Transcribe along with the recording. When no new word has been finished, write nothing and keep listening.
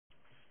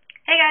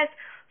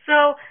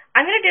So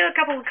I'm going to do a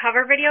couple of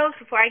cover videos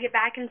before I get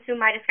back into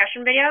my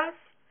discussion videos.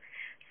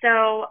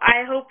 So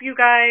I hope you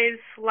guys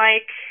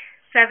like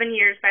 7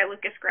 Years by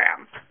Lukas,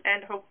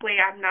 and hopefully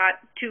I'm not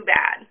too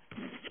bad.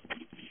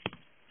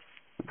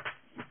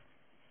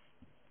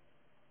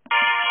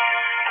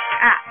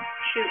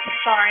 Shoot,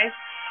 sorry.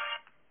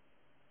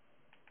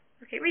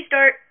 Okay,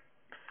 restart.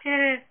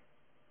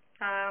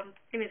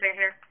 Give me a second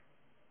here.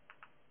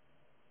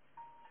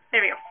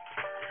 There we go.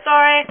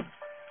 Sorry.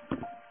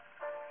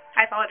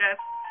 I apologize.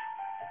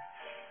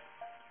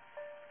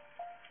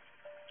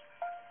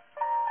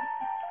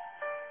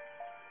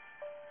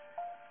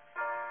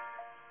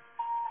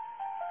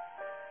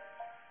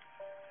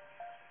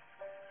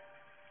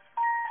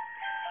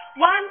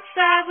 Once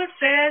I was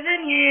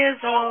 7 years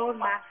old,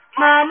 my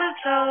mama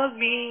told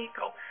me,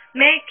 go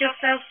make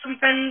yourself some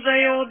friends or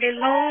you'll be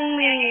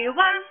lonely.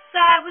 Once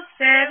I was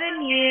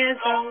 7 years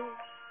old.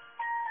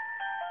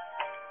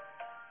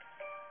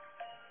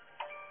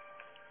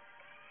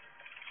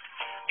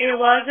 It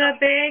was a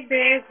big,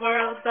 big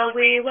world, but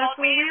we were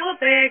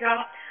bigger,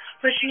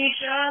 pushing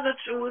each other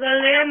to the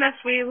limits.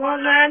 We were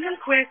learning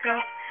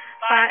quicker.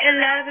 By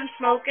 11,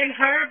 smoking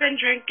herb and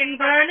drinking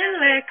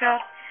burning liquor.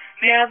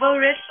 Never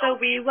rich, so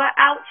we were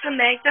out to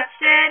make that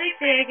steady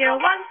figure.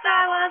 Once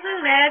I was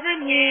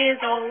 11 years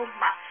old,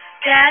 my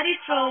daddy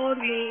told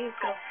me,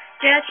 go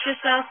get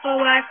yourself a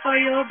wife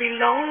or you'll be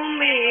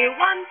lonely.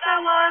 Once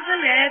I was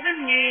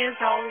 11 years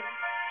old.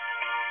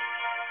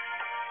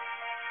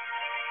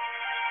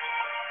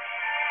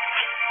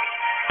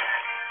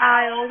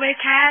 I always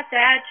had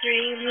that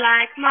dream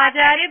like my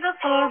daddy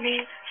before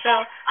me. So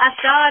I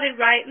started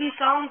writing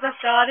songs, I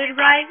started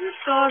writing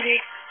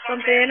stories.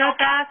 Something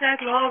about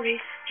that glory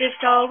just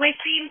always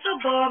seemed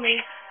to bore me.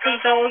 Cause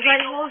those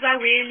I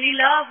really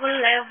love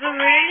will ever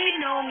really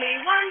know me.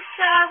 Once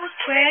I was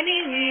 20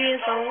 years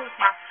old,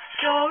 my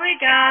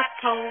story got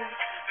told.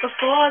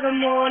 Before the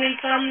morning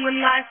sun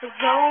when life was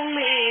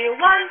lonely.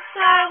 Once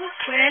I was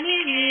 20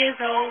 years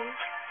old.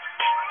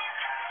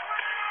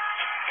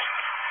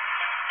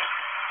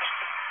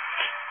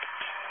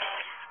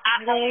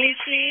 I only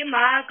see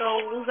my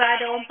goals, I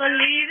don't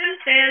believe in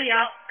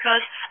failure.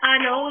 Cause I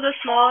know the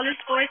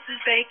smallest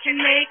voices, they can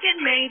make it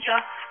major.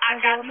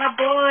 I got my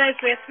boys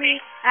with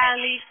me,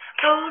 at least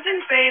those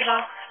in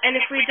favor. And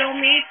if we don't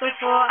meet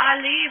before I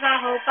leave,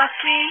 I hope I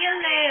see you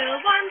later.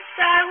 Once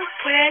I was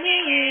 20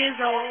 years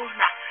old,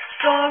 my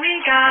story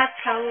got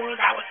told.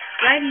 I was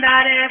writing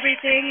about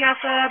everything I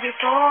saw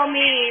before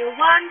me.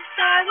 Once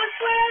I was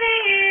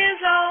 20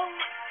 years old.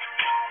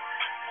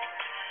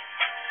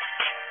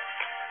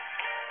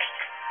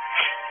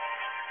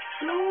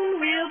 Soon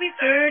we'll be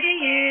 30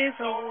 years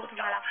old.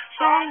 While our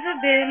songs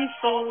have been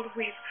sold,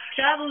 we've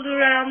traveled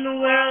around the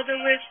world and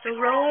we're still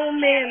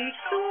roaming.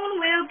 Soon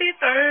we'll be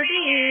 30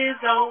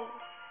 years old.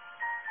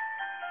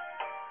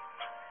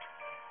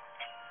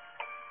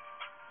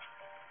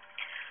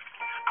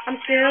 I'm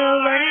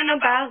still learning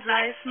about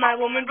life. My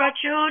woman brought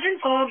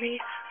children for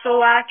me, so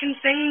I can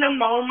sing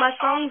them all my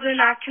songs and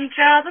I can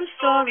tell them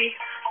stories.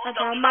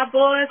 Some of my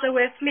boys are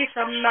with me,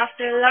 some are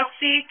still out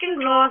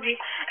seeking glory,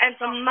 and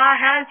some of my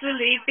hands will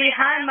leave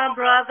behind my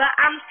brother.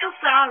 I'm still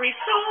sorry,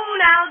 soon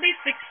I'll be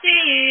 60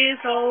 years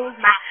old.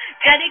 My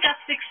daddy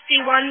got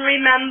 61,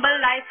 remember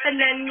life,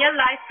 and then your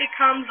life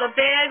becomes a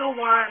bigger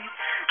one.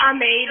 I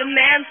made a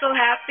man so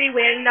happy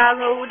when I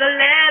wrote a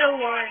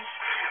little one.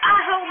 I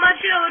hope my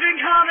children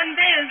come and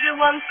visit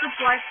once or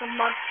twice a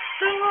month.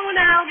 Soon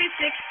I'll be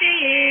 60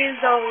 years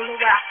old.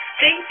 Well, I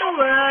think the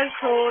world's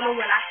cold. Will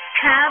I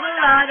have a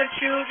lot of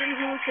children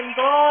who can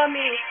bore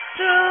me?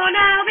 Soon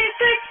I'll be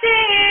 60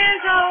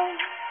 years old.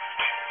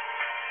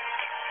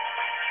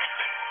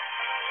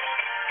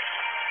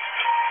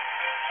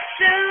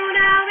 Soon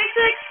I'll be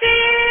 60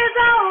 years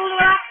old.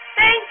 Will I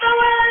think the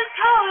world's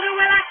cold?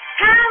 Will I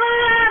have a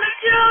lot of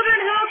children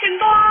who can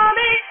bore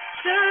me?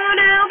 Soon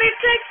I'll be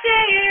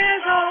 60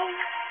 years old.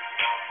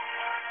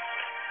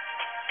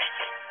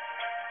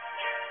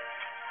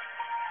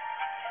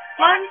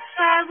 Once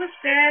I was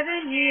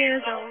 7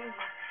 years old,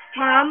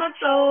 Mama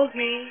told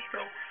me, go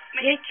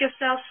make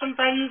yourself some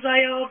friends or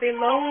you'll be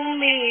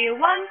lonely.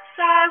 Once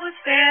I was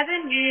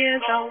 7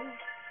 years old.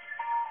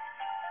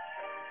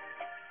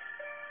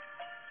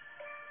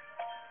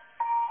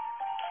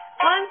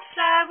 Once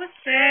I was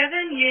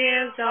 7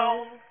 years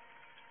old.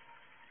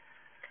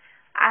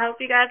 I hope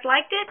you guys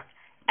liked it,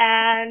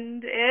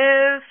 and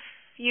if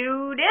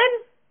you did,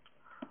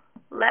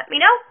 let me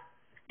know.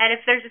 And if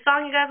there's a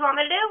song you guys want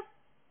me to do,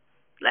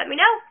 let me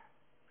know.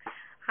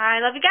 I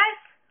love you guys.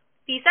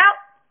 Peace out.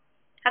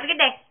 Have a good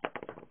day.